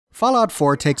Fallout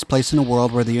 4 takes place in a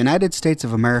world where the United States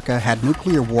of America had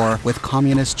nuclear war with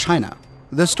communist China.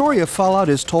 The story of Fallout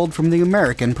is told from the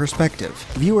American perspective.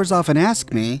 Viewers often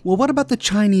ask me, well, what about the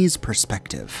Chinese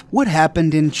perspective? What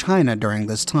happened in China during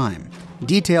this time?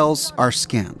 Details are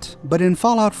scant, but in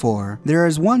Fallout 4, there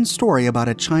is one story about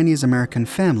a Chinese-American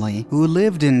family who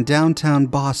lived in downtown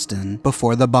Boston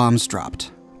before the bombs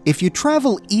dropped. If you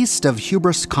travel east of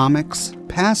Hubris Comics,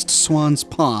 past Swan's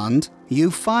Pond, you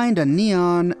find a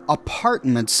neon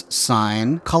apartments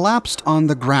sign collapsed on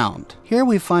the ground. Here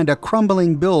we find a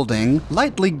crumbling building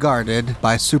lightly guarded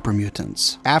by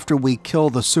supermutants. After we kill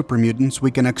the supermutants,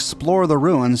 we can explore the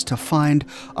ruins to find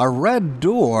a red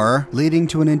door leading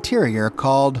to an interior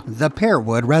called the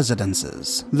Pearwood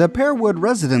Residences. The Pearwood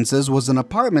Residences was an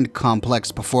apartment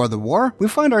complex before the war. We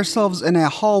find ourselves in a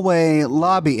hallway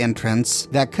lobby entrance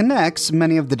that connects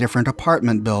many of the different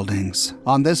apartment buildings.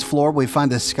 On this floor, we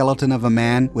find the skeleton of a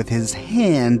man with his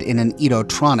hand in an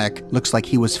edotronic. Looks like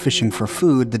he was fishing for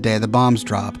food the day the bombs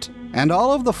dropped. And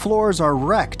all of the floors are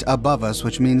wrecked above us,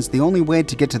 which means the only way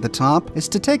to get to the top is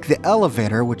to take the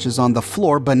elevator, which is on the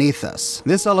floor beneath us.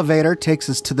 This elevator takes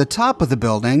us to the top of the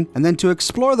building, and then to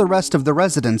explore the rest of the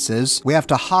residences, we have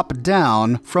to hop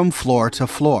down from floor to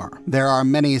floor. There are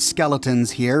many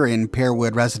skeletons here in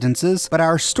Pearwood Residences, but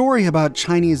our story about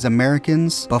Chinese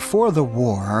Americans before the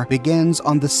war begins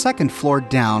on the second floor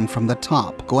down from the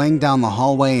top. Going down the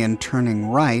hallway and turning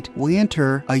right, we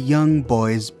enter a young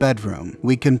boy's bedroom.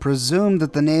 We can presume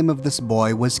that the name of this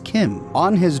boy was Kim.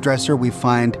 On his dresser, we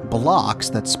find blocks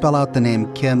that spell out the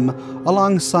name Kim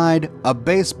alongside a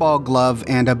baseball glove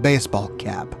and a baseball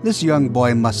cap. This young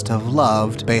boy must have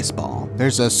loved baseball.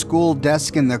 There's a school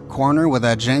desk in the corner with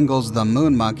a Jangles the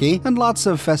Moon Monkey and lots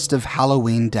of festive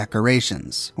Halloween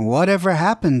decorations. Whatever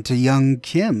happened to young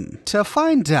Kim? To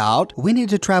find out, we need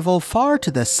to travel far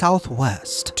to the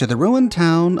southwest, to the ruined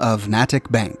town of Natick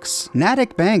Banks.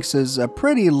 Natick Banks is a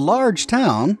pretty large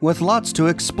town with lots to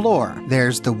explore.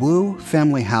 There's the Wu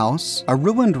family house, a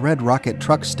ruined Red Rocket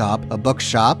truck stop, a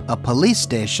bookshop, a police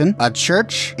station, a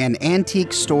church, an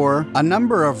antique store, a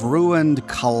number of ruined,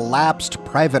 collapsed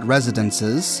private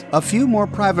residences, a few more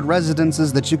private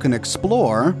residences that you can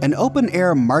explore, an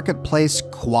open-air marketplace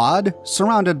quad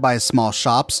surrounded by small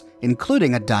shops,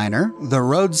 including a diner, the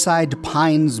Roadside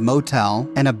Pines Motel,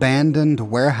 an abandoned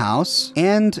warehouse,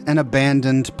 and an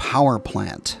abandoned power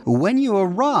plant. When you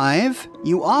arrive,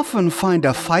 you often find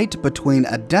a fight between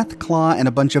a Deathclaw and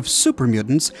a bunch of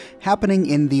supermutants happening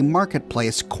in the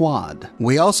Marketplace Quad.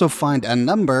 We also find a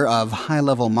number of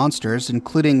high-level monsters,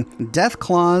 including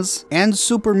Deathclaws and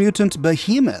supermutant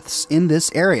behemoths in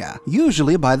this area,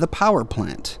 usually by the power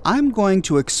plant. I'm going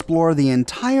to explore the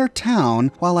entire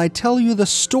town while I tell you the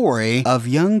story of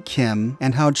young Kim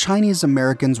and how Chinese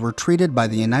Americans were treated by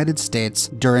the United States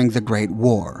during the Great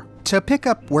War. To pick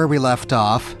up where we left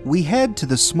off, we head to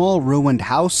the small ruined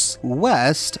house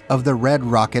west of the Red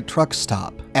Rocket truck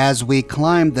stop. As we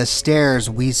climb the stairs,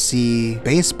 we see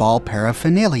baseball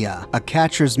paraphernalia, a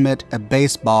catcher's mitt, a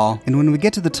baseball, and when we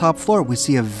get to the top floor, we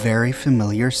see a very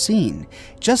familiar scene.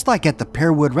 Just like at the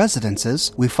Pearwood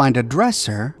Residences, we find a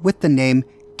dresser with the name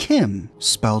Kim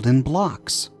spelled in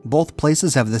blocks. Both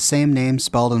places have the same name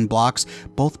spelled in blocks,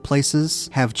 both places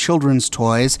have children's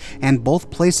toys, and both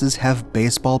places have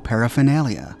baseball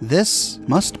paraphernalia. This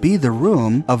must be the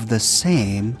room of the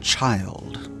same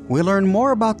child. We learn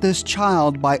more about this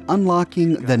child by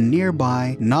unlocking the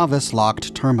nearby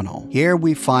novice-locked terminal. Here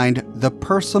we find the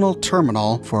personal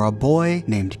terminal for a boy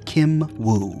named Kim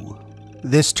Wu.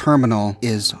 This terminal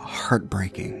is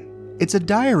heartbreaking. It's a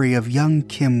diary of young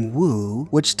Kim Wu,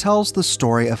 which tells the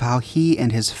story of how he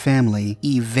and his family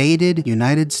evaded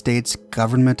United States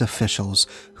government officials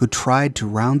who tried to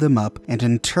round them up and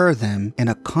inter them in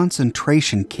a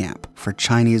concentration camp for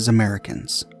Chinese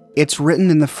Americans. It's written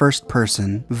in the first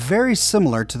person, very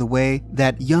similar to the way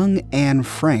that young Anne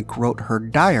Frank wrote her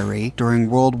diary during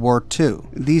World War II.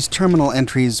 These terminal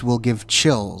entries will give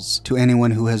chills to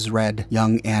anyone who has read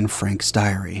young Anne Frank's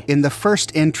diary. In the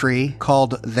first entry,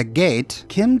 called The Gate,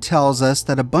 Kim tells us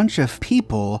that a bunch of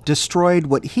people destroyed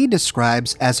what he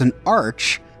describes as an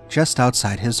arch just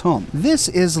outside his home. This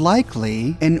is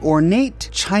likely an ornate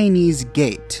Chinese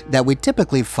gate that we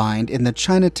typically find in the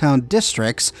Chinatown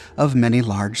districts of many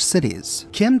large cities.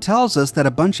 Kim tells us that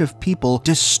a bunch of people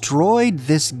destroyed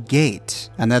this gate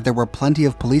and that there were plenty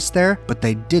of police there, but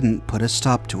they didn't put a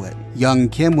stop to it. Young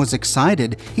Kim was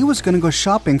excited. He was going to go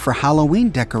shopping for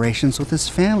Halloween decorations with his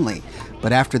family.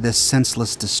 But after this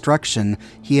senseless destruction,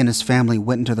 he and his family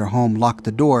went into their home, locked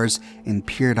the doors, and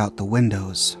peered out the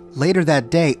windows. Later that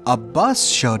day, a bus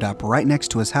showed up right next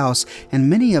to his house, and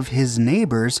many of his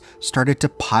neighbors started to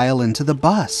pile into the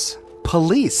bus.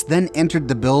 Police then entered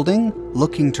the building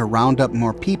looking to round up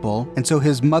more people, and so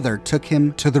his mother took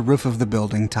him to the roof of the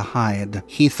building to hide.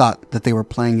 He thought that they were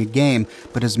playing a game,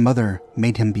 but his mother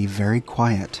made him be very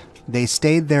quiet. They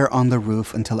stayed there on the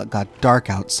roof until it got dark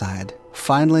outside.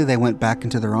 Finally, they went back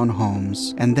into their own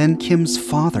homes, and then Kim's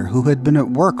father, who had been at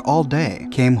work all day,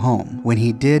 came home. When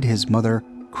he did, his mother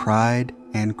cried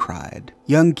and cried.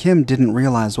 Young Kim didn't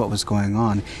realize what was going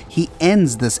on. He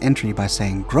ends this entry by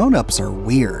saying, "Grown-ups are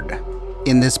weird."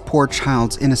 In this poor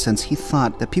child's innocence, he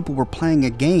thought that people were playing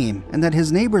a game and that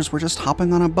his neighbors were just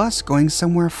hopping on a bus going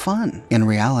somewhere fun. In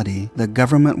reality, the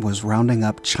government was rounding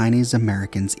up Chinese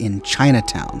Americans in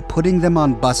Chinatown, putting them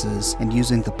on buses and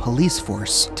using the police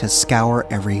force to scour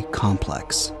every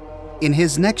complex. In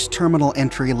his next terminal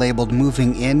entry labeled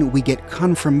Moving In, we get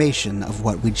confirmation of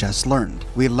what we just learned.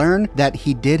 We learn that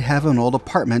he did have an old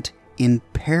apartment in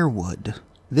Pearwood.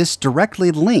 This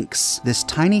directly links this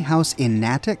tiny house in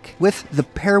Natick with the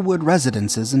Pearwood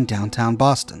residences in downtown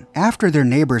Boston. After their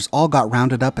neighbors all got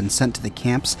rounded up and sent to the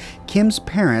camps, Kim's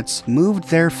parents moved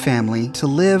their family to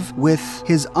live with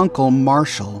his uncle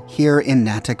Marshall here in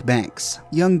Natick Banks.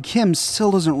 Young Kim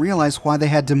still doesn't realize why they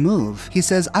had to move. He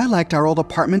says, "I liked our old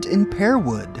apartment in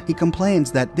Pearwood." He complains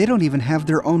that they don't even have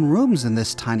their own rooms in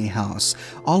this tiny house.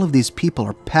 All of these people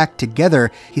are packed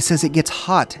together. He says it gets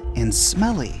hot and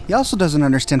smelly. He also doesn't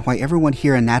understand why everyone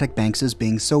here in Natick Banks is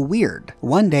being so weird.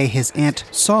 One day, his Aunt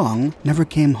Song never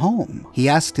came home. He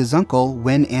asked his uncle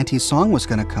when Auntie Song was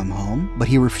going to come home, but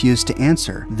he refused to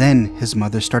answer. Then his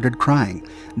mother started crying.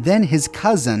 Then his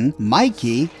cousin,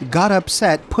 Mikey, got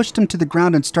upset, pushed him to the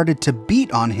ground, and started to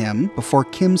beat on him before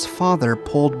Kim's father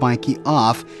pulled Mikey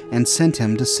off and sent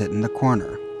him to sit in the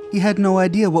corner. He had no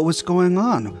idea what was going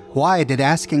on. Why did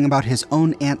asking about his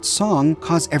own Aunt Song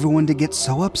cause everyone to get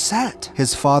so upset?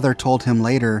 His father told him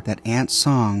later that Aunt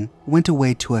Song went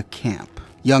away to a camp.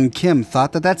 Young Kim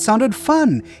thought that that sounded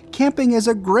fun. Camping is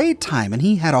a great time, and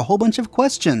he had a whole bunch of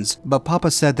questions. But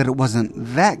Papa said that it wasn't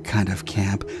that kind of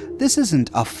camp. This isn't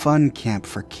a fun camp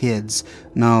for kids.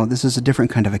 No, this is a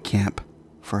different kind of a camp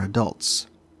for adults.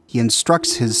 He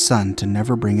instructs his son to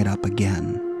never bring it up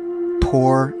again.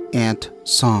 Poor Aunt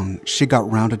Song. She got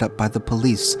rounded up by the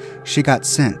police. She got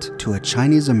sent to a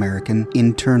Chinese American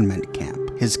internment camp.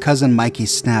 His cousin Mikey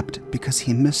snapped because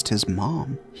he missed his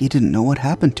mom. He didn't know what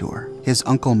happened to her. His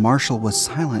uncle Marshall was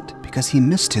silent because he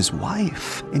missed his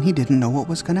wife, and he didn't know what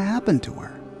was going to happen to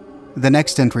her. The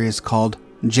next entry is called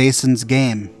Jason's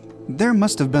Game. There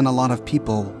must have been a lot of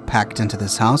people packed into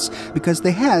this house because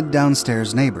they had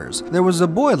downstairs neighbors. There was a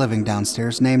boy living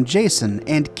downstairs named Jason,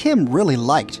 and Kim really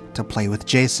liked to play with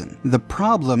Jason. The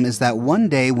problem is that one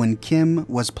day when Kim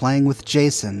was playing with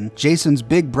Jason, Jason's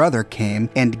big brother came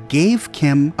and gave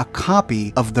Kim a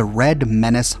copy of the Red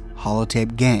Menace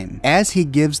holotape game. As he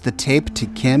gives the tape to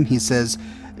Kim, he says,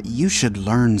 "You should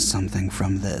learn something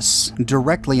from this,"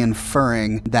 directly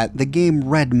inferring that the game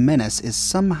Red Menace is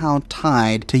somehow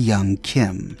tied to young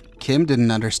Kim. Kim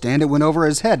didn't understand. It went over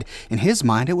his head. In his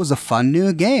mind, it was a fun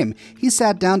new game. He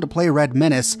sat down to play Red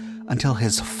Menace until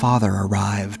his father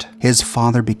arrived. His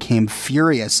father became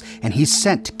furious, and he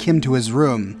sent Kim to his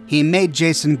room. He made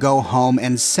Jason go home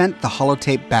and sent the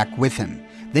holotape back with him.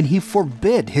 Then he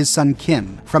forbid his son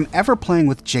Kim from ever playing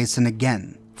with Jason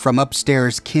again. From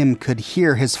upstairs, Kim could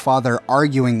hear his father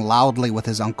arguing loudly with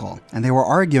his uncle, and they were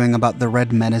arguing about the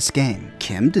Red Menace game.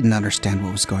 Kim didn't understand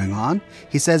what was going on.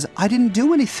 He says, "I didn't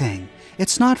do anything.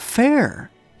 It's not fair.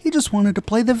 He just wanted to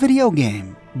play the video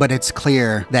game." But it's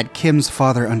clear that Kim's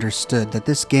father understood that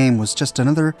this game was just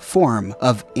another form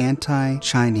of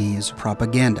anti-Chinese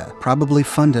propaganda, probably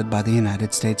funded by the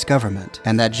United States government,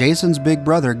 and that Jason's big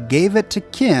brother gave it to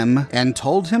Kim and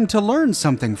told him to learn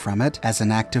something from it as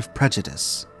an act of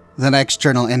prejudice. The next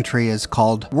journal entry is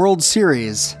called World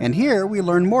Series, and here we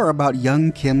learn more about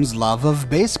young Kim's love of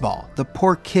baseball. The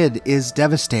poor kid is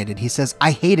devastated. He says,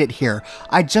 "I hate it here.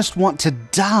 I just want to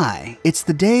die." It's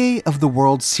the day of the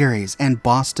World Series, and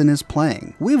Boston is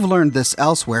playing. We've learned this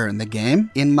elsewhere in the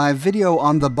game. In my video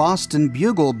on the Boston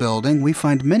Bugle building, we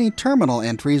find many terminal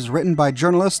entries written by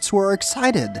journalists who are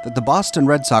excited that the Boston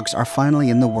Red Sox are finally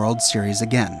in the World Series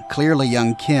again. Clearly,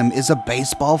 young Kim is a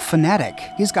baseball fanatic.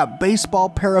 He's got baseball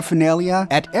paraphernalia paraphernalia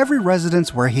at every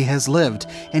residence where he has lived,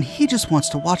 and he just wants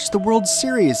to watch the World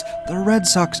Series. The Red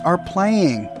Sox are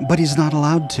playing, but he's not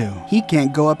allowed to. He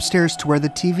can't go upstairs to where the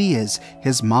TV is.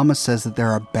 His mama says that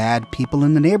there are bad people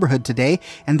in the neighborhood today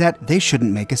and that they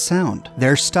shouldn't make a sound.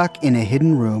 They're stuck in a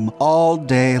hidden room all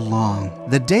day long.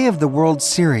 The day of the World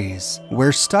Series.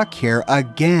 We're stuck here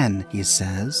again, he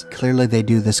says. Clearly they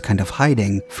do this kind of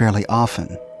hiding fairly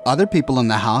often. Other people in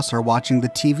the house are watching the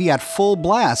TV at full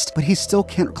blast, but he still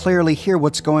can't clearly hear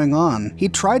what's going on. He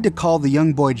tried to call the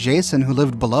young boy Jason, who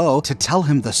lived below, to tell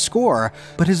him the score,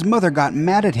 but his mother got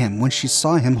mad at him when she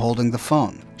saw him holding the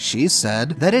phone. She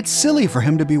said that it's silly for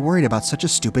him to be worried about such a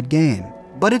stupid game.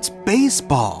 But it's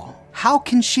baseball. How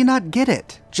can she not get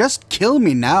it? Just kill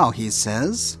me now, he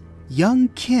says. Young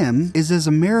Kim is as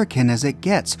American as it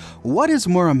gets. What is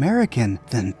more American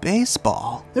than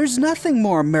baseball? There's nothing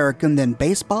more American than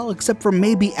baseball except for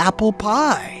maybe apple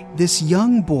pie. This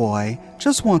young boy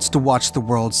just wants to watch the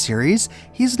World Series.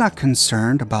 He's not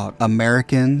concerned about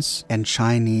Americans and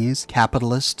Chinese,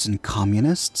 capitalists and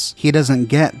communists. He doesn't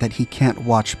get that he can't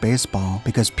watch baseball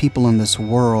because people in this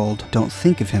world don't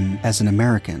think of him as an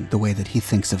American the way that he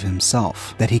thinks of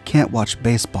himself. That he can't watch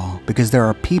baseball because there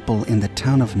are people in the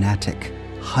town of Natick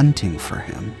hunting for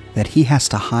him. That he has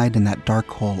to hide in that dark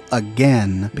hole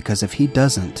again because if he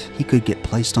doesn't, he could get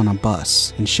placed on a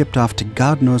bus and shipped off to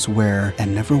God knows where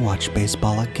and never watch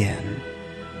baseball again.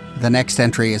 The next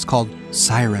entry is called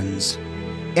Sirens.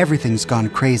 Everything's gone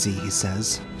crazy, he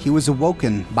says. He was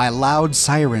awoken by loud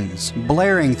sirens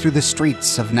blaring through the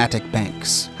streets of Natick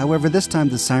Banks. However, this time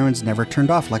the sirens never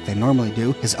turned off like they normally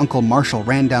do. His Uncle Marshall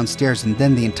ran downstairs and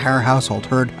then the entire household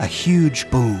heard a huge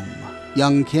boom.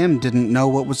 Young Kim didn't know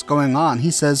what was going on.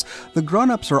 He says, the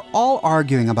grown-ups are all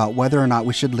arguing about whether or not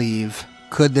we should leave.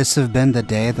 Could this have been the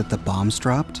day that the bombs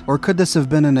dropped? Or could this have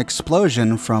been an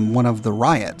explosion from one of the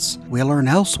riots? We learn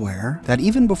elsewhere that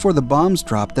even before the bombs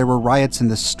dropped, there were riots in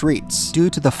the streets due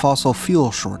to the fossil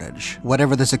fuel shortage.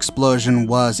 Whatever this explosion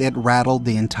was, it rattled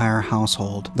the entire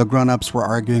household. The grown-ups were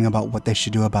arguing about what they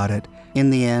should do about it. In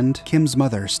the end, Kim's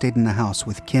mother stayed in the house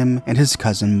with Kim and his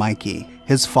cousin Mikey.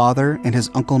 His father and his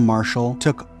Uncle Marshall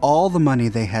took all the money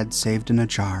they had saved in a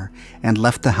jar and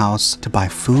left the house to buy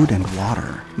food and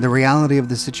water. The reality of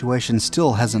the situation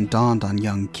still hasn't dawned on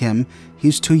young Kim.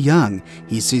 He's too young.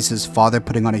 He sees his father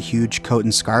putting on a huge coat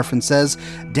and scarf and says,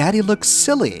 "Daddy looks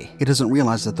silly." He doesn't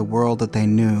realize that the world that they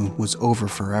knew was over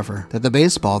forever, that the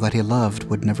baseball that he loved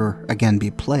would never again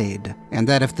be played, and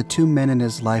that if the two men in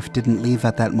his life didn't leave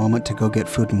at that moment to go get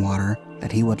food and water,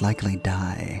 that he would likely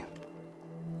die.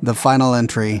 The final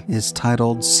entry is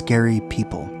titled Scary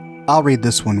People. I'll read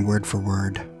this one word for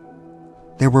word.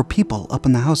 There were people up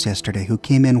in the house yesterday who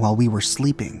came in while we were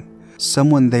sleeping.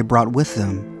 Someone they brought with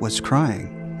them was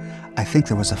crying. I think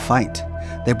there was a fight.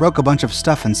 They broke a bunch of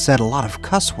stuff and said a lot of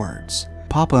cuss words.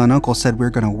 Papa and Uncle said we're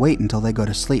going to wait until they go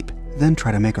to sleep, then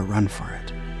try to make a run for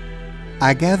it.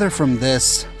 I gather from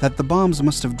this that the bombs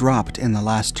must have dropped in the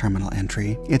last terminal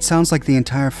entry. It sounds like the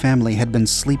entire family had been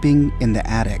sleeping in the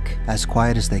attic, as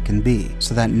quiet as they can be,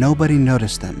 so that nobody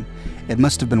noticed them. It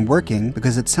must have been working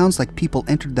because it sounds like people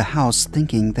entered the house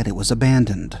thinking that it was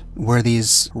abandoned. Were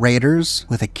these raiders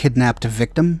with a kidnapped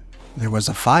victim? There was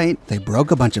a fight. They broke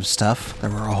a bunch of stuff.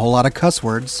 There were a whole lot of cuss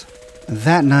words.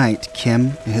 That night,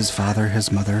 Kim, his father,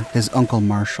 his mother, his Uncle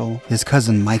Marshall, his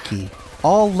cousin Mikey,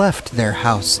 all left their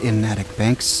house in Natick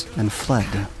Banks and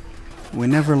fled. We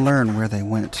never learn where they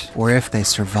went or if they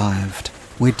survived.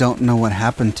 We don't know what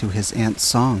happened to his Aunt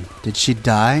Song. Did she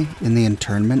die in the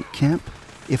internment camp?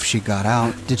 If she got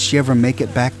out, did she ever make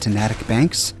it back to Natick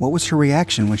Banks? What was her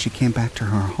reaction when she came back to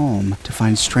her home to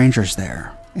find strangers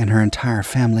there and her entire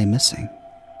family missing?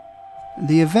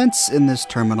 The events in this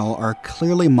terminal are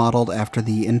clearly modeled after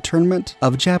the internment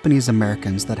of Japanese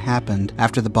Americans that happened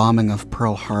after the bombing of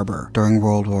Pearl Harbor during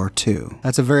World War II.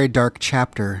 That's a very dark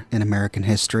chapter in American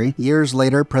history. Years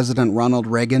later, President Ronald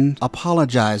Reagan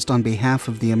apologized on behalf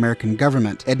of the American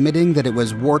government, admitting that it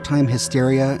was wartime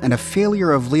hysteria and a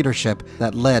failure of leadership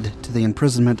that led to the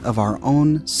imprisonment of our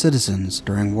own citizens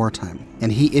during wartime.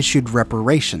 And he issued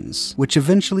reparations, which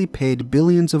eventually paid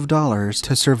billions of dollars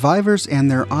to survivors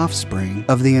and their offspring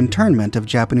of the internment of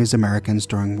Japanese Americans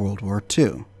during World War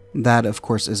II. That, of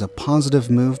course, is a positive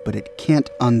move, but it can't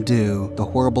undo the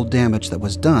horrible damage that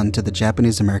was done to the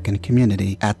Japanese American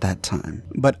community at that time.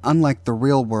 But unlike the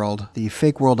real world, the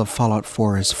fake world of Fallout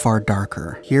 4 is far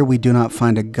darker. Here we do not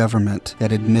find a government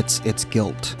that admits its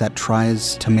guilt, that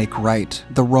tries to make right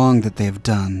the wrong that they've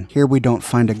done. Here we don't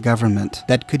find a government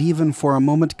that could even for a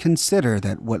moment consider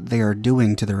that what they are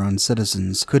doing to their own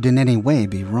citizens could in any way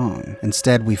be wrong.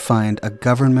 Instead, we find a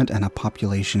government and a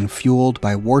population fueled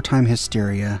by wartime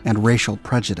hysteria and racial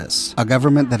prejudice. A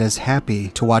government that is happy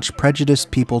to watch prejudiced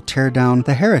people tear down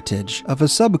the heritage of a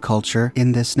subculture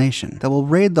in this nation, that will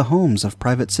raid the homes of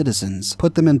private citizens,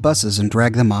 put them in buses and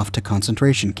drag them off to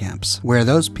concentration camps, where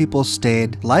those people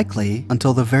stayed likely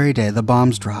until the very day the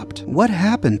bombs dropped. What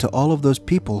happened to all of those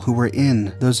people who were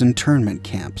in those internment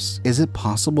camps? Is it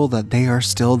possible that they are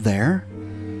still there?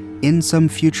 In some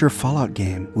future Fallout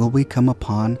game, will we come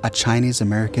upon a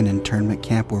Chinese-American internment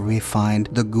camp where we find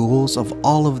the ghouls of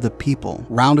all of the people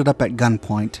rounded up at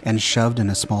gunpoint and shoved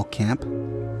in a small camp?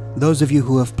 Those of you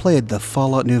who have played the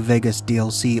Fallout New Vegas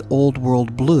DLC Old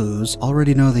World Blues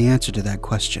already know the answer to that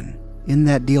question. In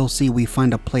that DLC, we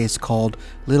find a place called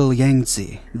Little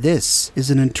Yangtze. This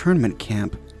is an internment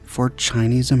camp for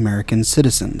Chinese American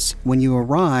citizens. When you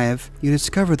arrive, you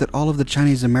discover that all of the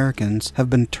Chinese Americans have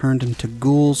been turned into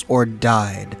ghouls or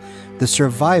died. The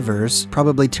survivors,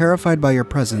 probably terrified by your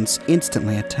presence,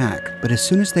 instantly attack, but as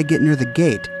soon as they get near the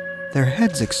gate, their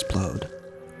heads explode.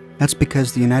 That's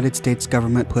because the United States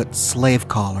government put slave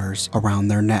collars around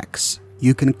their necks.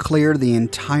 You can clear the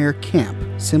entire camp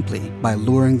simply by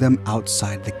luring them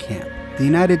outside the camp. The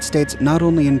United States not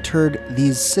only interred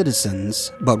these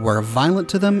citizens, but were violent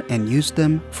to them and used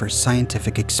them for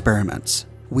scientific experiments.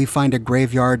 We find a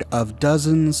graveyard of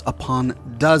dozens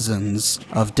upon dozens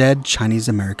of dead Chinese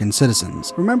American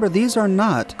citizens. Remember, these are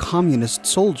not communist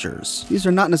soldiers. These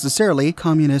are not necessarily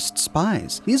communist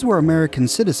spies. These were American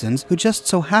citizens who just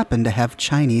so happened to have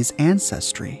Chinese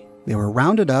ancestry. They were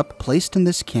rounded up, placed in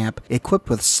this camp, equipped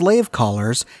with slave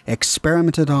collars,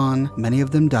 experimented on, many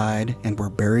of them died, and were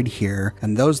buried here,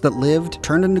 and those that lived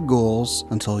turned into ghouls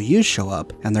until you show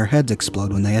up and their heads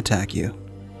explode when they attack you.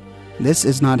 This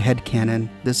is not headcanon,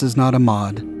 this is not a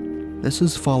mod, this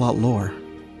is Fallout lore,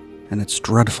 and it's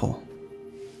dreadful.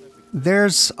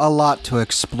 There's a lot to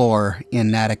explore in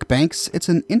Natick Banks. It's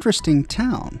an interesting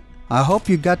town. I hope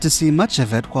you got to see much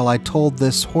of it while I told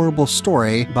this horrible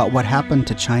story about what happened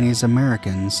to Chinese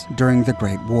Americans during the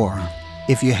Great War.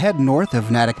 If you head north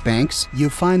of Natick Banks, you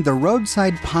find the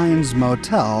Roadside Pines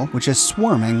Motel, which is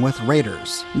swarming with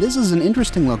raiders. This is an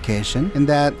interesting location in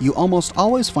that you almost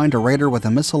always find a raider with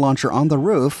a missile launcher on the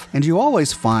roof, and you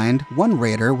always find one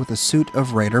raider with a suit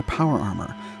of raider power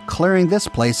armor. Clearing this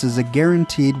place is a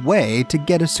guaranteed way to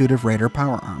get a suit of Raider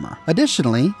power armor.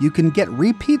 Additionally, you can get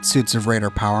repeat suits of Raider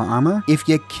power armor if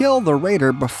you kill the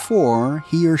Raider before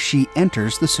he or she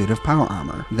enters the suit of power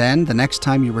armor. Then, the next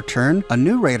time you return, a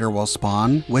new Raider will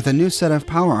spawn with a new set of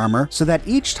power armor so that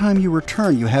each time you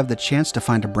return you have the chance to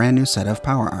find a brand new set of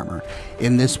power armor.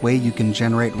 In this way, you can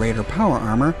generate Raider power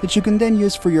armor that you can then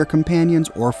use for your companions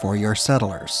or for your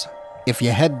settlers. If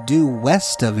you head due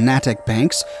west of Natick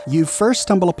Banks, you first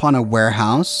stumble upon a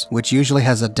warehouse, which usually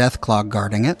has a deathclaw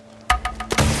guarding it.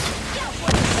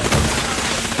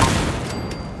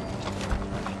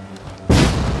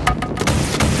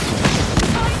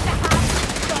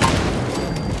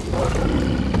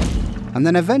 And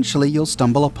then eventually you'll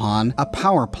stumble upon a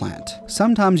power plant.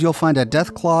 Sometimes you'll find a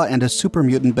Deathclaw and a super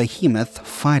mutant behemoth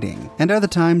fighting, and other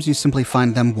times you simply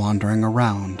find them wandering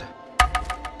around.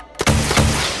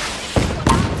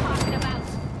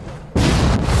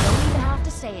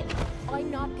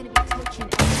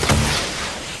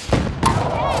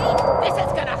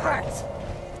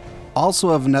 Also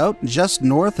of note, just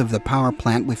north of the power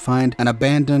plant we find an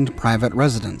abandoned private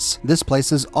residence. This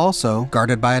place is also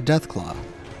guarded by a Deathclaw.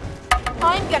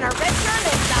 I'm gonna rip your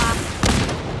lips off!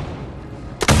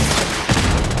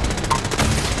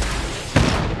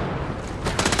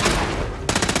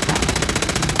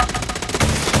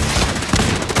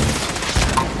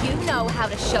 You know how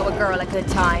to show a girl a good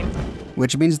time.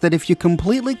 Which means that if you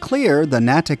completely clear the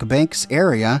Natick Banks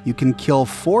area, you can kill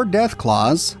 4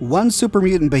 Deathclaws, 1 super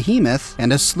mutant behemoth,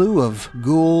 and a slew of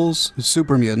ghouls,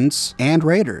 super mutants, and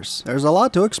raiders. There's a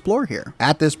lot to explore here.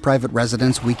 At this private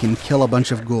residence, we can kill a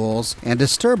bunch of ghouls, and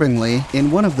disturbingly, in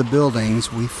one of the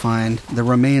buildings, we find the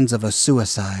remains of a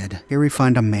suicide. Here we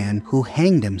find a man who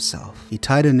hanged himself. He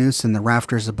tied a noose in the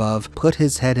rafters above, put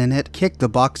his head in it, kicked the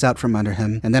box out from under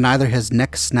him, and then either his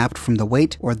neck snapped from the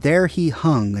weight, or there he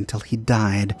hung until he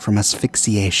died from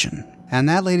asphyxiation. And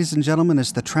that, ladies and gentlemen,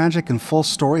 is the tragic and full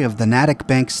story of the Natick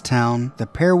Bankstown, the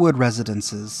Pearwood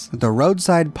residences, the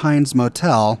Roadside Pines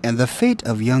Motel, and the fate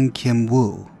of young Kim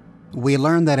Woo. We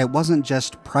learned that it wasn't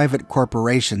just private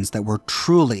corporations that were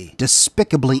truly,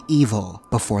 despicably evil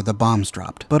before the bombs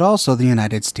dropped, but also the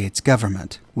United States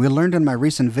government. We learned in my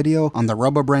recent video on the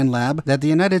RoboBrain Lab that the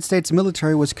United States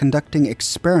military was conducting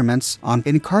experiments on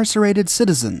incarcerated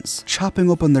citizens,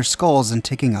 chopping open their skulls and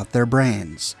taking out their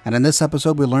brains. And in this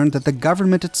episode, we learned that the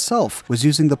government itself was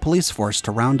using the police force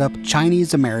to round up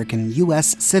Chinese-American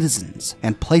U.S. citizens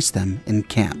and place them in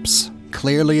camps.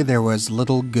 Clearly, there was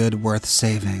little good worth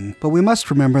saving, but we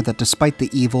must remember that despite the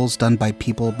evils done by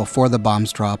people before the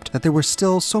bombs dropped, that there were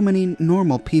still so many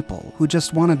normal people who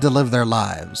just wanted to live their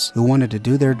lives, who wanted to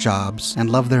do their jobs and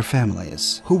love their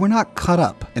families, who were not caught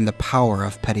up in the power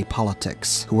of petty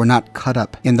politics, who were not caught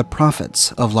up in the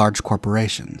profits of large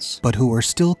corporations, but who were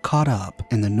still caught up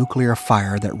in the nuclear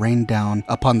fire that rained down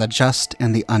upon the just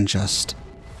and the unjust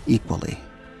equally.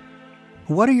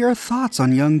 What are your thoughts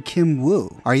on young Kim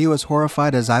Woo? Are you as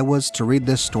horrified as I was to read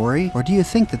this story, or do you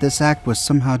think that this act was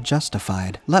somehow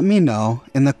justified? Let me know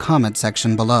in the comment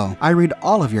section below. I read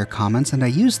all of your comments and I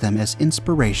use them as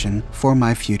inspiration for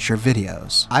my future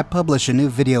videos. I publish a new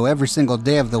video every single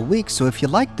day of the week, so if you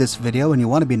like this video and you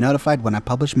want to be notified when I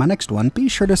publish my next one, be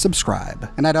sure to subscribe.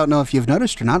 And I don't know if you've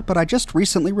noticed or not, but I just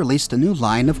recently released a new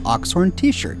line of Oxhorn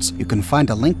t-shirts. You can find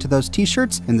a link to those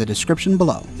t-shirts in the description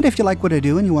below. And if you like what I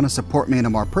do and you want to support me in a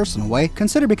more personal way,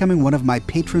 consider becoming one of my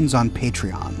patrons on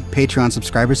Patreon. Patreon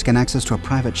subscribers get access to a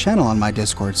private channel on my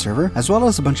Discord server, as well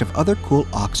as a bunch of other cool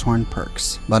Oxhorn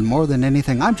perks. But more than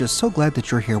anything, I'm just so glad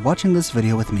that you're here watching this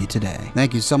video with me today.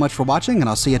 Thank you so much for watching, and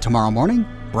I'll see you tomorrow morning,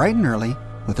 bright and early,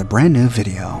 with a brand new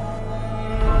video.